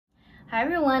Hi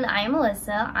everyone, I am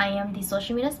Melissa. I am the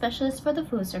social media specialist for the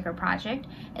Food Circle project.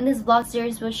 In this vlog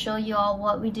series, we'll show you all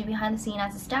what we do behind the scene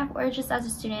as a staff or just as a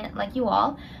student like you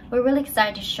all. We're really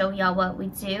excited to show y'all what we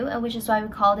do, and which is why we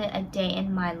called it a day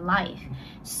in my life.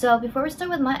 So before we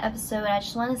start with my episode, I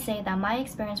just want to say that my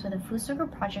experience with the Food Circle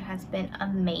project has been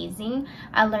amazing.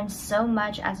 I learned so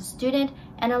much as a student,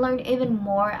 and I learned even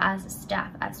more as a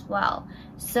staff as well.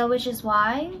 So which is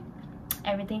why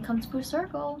everything comes full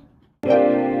circle.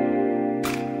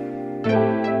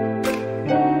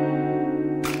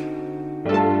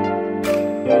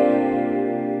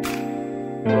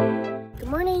 Good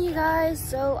morning, you guys.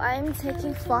 So I'm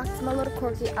taking Fox, my little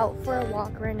corgi, out for a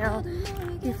walk right now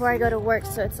before I go to work.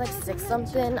 So it's like 6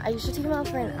 something. I usually take him out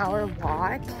for an hour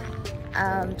walk,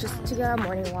 just to get on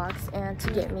morning walks and to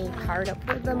get me powered up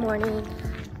for the morning,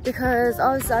 because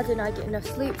obviously I did not get enough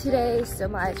sleep today, so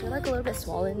my eyes are like a little bit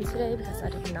swollen today because I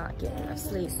did not get enough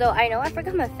sleep. So I know I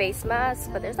forgot my face mask,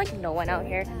 but there's like no one out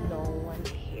here. No one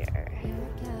here.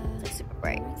 It's like super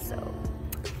bright, so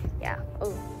yeah.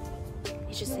 Oh,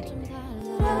 he's just sitting there.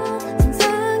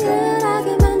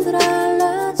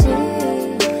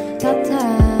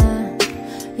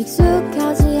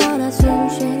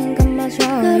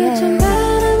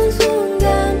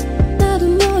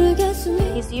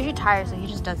 He's usually tired, so he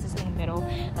just does this in the middle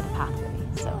of the pathway.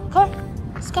 So come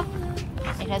on, let's go.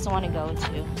 He doesn't want to go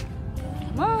too.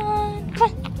 Come on,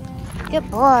 come on. Good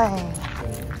boy.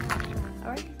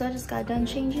 Alright, so I just got done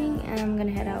changing and I'm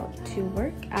gonna head out to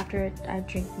work after I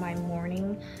drink my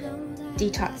morning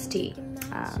detox tea.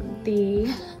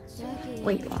 The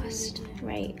weight loss,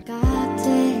 right?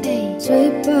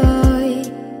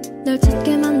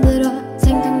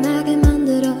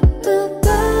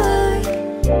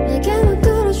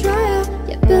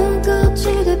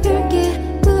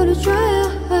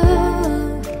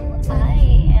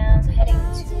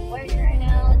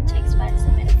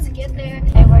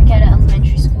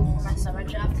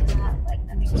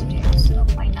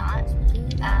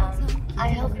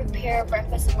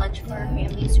 Breakfast and lunch for our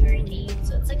families who are in need,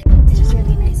 so it's like just a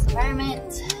really nice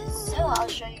environment. So I'll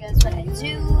show you guys what I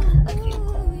do. A few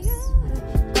clips.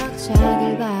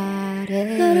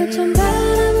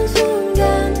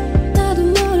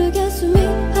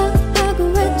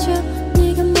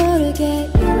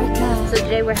 So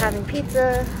today we're having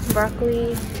pizza,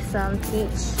 broccoli, some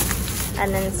peach,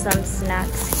 and then some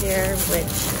snacks here,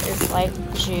 which is like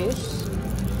juice.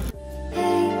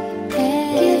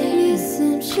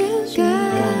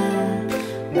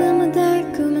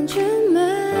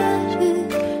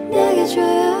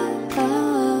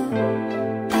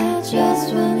 So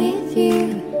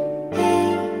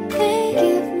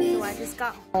I just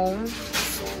got home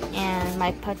and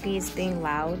my puppy is being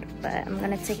loud, but I'm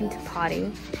gonna take him to potty.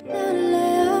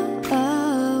 I'm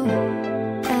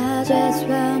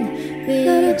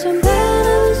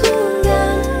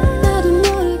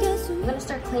gonna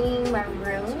start cleaning my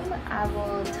room. I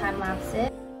will time lapse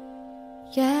it.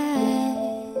 Yeah.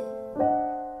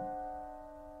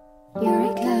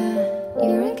 Eureka,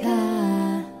 Eureka.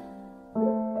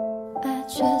 I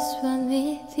just want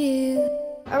with you.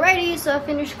 Alrighty, so I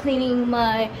finished cleaning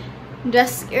my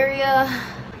desk area.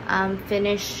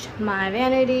 Finished my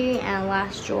vanity and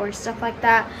last drawer, stuff like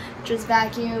that. Just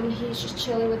vacuumed. He's just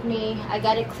chilling with me. I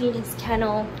gotta clean his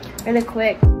kennel really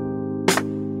quick.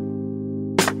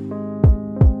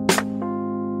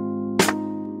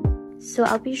 So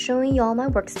I'll be showing y'all my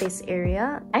workspace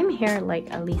area. I'm here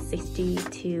like at least 60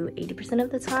 to 80% of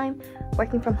the time,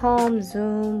 working from home,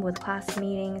 Zoom, with class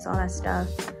meetings, all that stuff.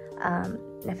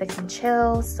 Netflix and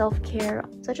chill, self-care.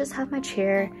 So I just have my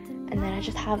chair, and then I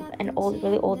just have an old,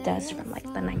 really old desk from like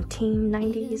the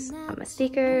 1990s. My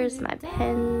stickers, my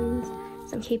pens,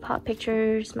 some K-pop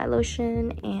pictures, my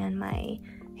lotion, and my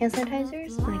hand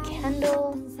sanitizers, my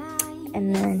candle.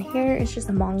 And then here is just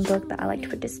a manga book that I like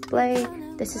to display.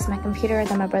 This is my computer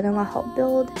that my brother-in-law helped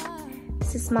build.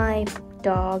 This is my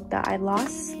dog that I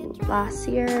lost last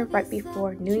year, right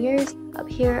before New Year's. Up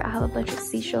here, I have a bunch of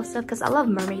seashell stuff because I love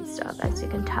mermaid stuff, as you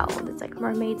can tell. It's like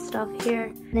mermaid stuff here.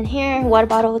 And then here, water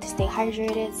bottle to stay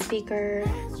hydrated, speaker.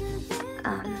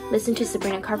 Listen to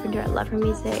Sabrina Carpenter, I love her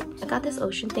music. I got this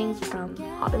ocean thing from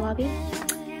Hobby Lobby.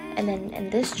 And then in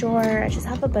this drawer, I just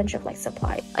have a bunch of like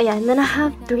supplies. Oh yeah, and then I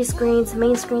have 3 screens,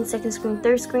 main screen, second screen,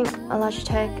 third screen, a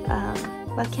Logitech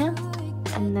webcam.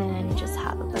 And then just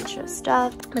have a bunch of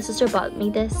stuff. My sister bought me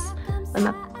this when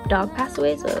my dog passed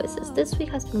away, so it says this week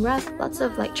has been rough. Lots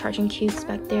of like charging cubes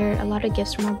back there, a lot of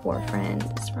gifts from my boyfriend,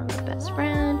 this from my best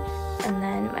friend, and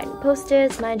then my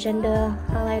post-its, my agenda,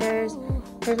 highlighters.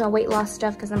 Here's my weight loss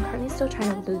stuff because I'm currently still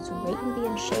trying to lose weight and be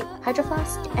in shape. Hydro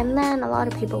Flask, and then a lot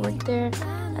of paperwork there.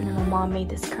 And then my mom made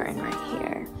this curtain right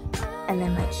here. And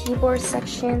then my keyboard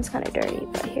section's kind of dirty,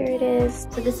 but here it is.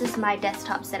 So this is my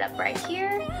desktop setup right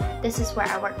here. This is where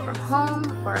I work from home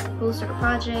for a cool sort of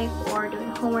project or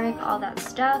doing homework, all that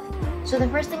stuff. So the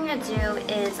first thing I do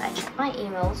is I check my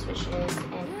emails, which is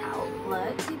in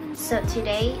Outlook. So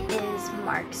today is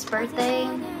Mark's birthday,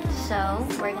 so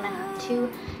we're gonna have to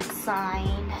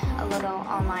sign a little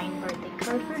online birthday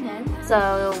card for him.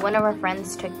 So one of our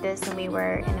friends took this and we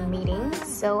were in a meeting,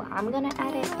 so I'm gonna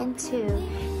add it into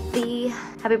the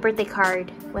happy birthday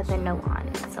card with a note on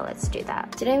it. So let's do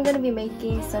that. Today I'm gonna be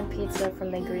making some pizza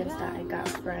from the ingredients that I got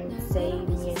from Save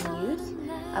Me and Use.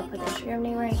 I'll put the Instagram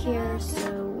name right here.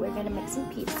 So we're gonna make some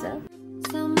pizza.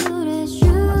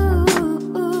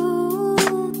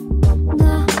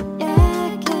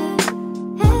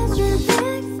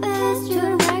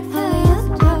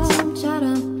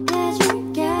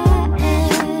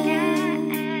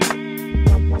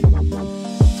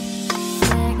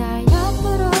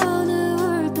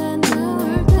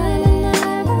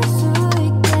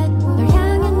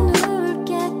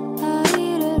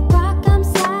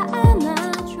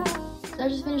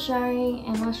 Showering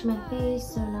and washing my face,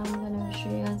 so now I'm gonna show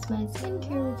you guys my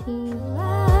skincare routine.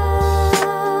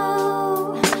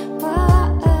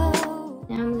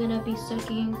 Now I'm gonna be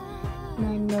soaking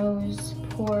my nose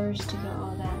pores to get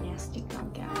all that nasty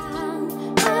gunk out.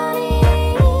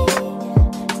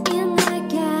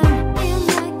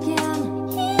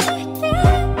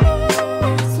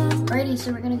 Alrighty,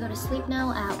 so we're gonna go to sleep now.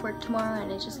 I have work tomorrow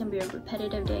and it's just gonna be a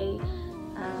repetitive day.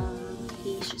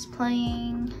 He's just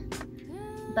playing.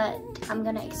 But I'm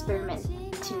gonna experiment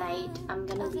tonight. I'm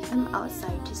gonna leave him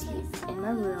outside to sleep in my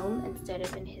room instead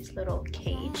of in his little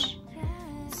cage.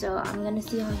 So I'm gonna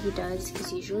see how he does,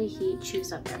 because usually he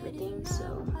chews up everything.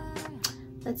 So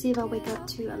let's see if I'll wake up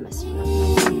to a messy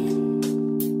room.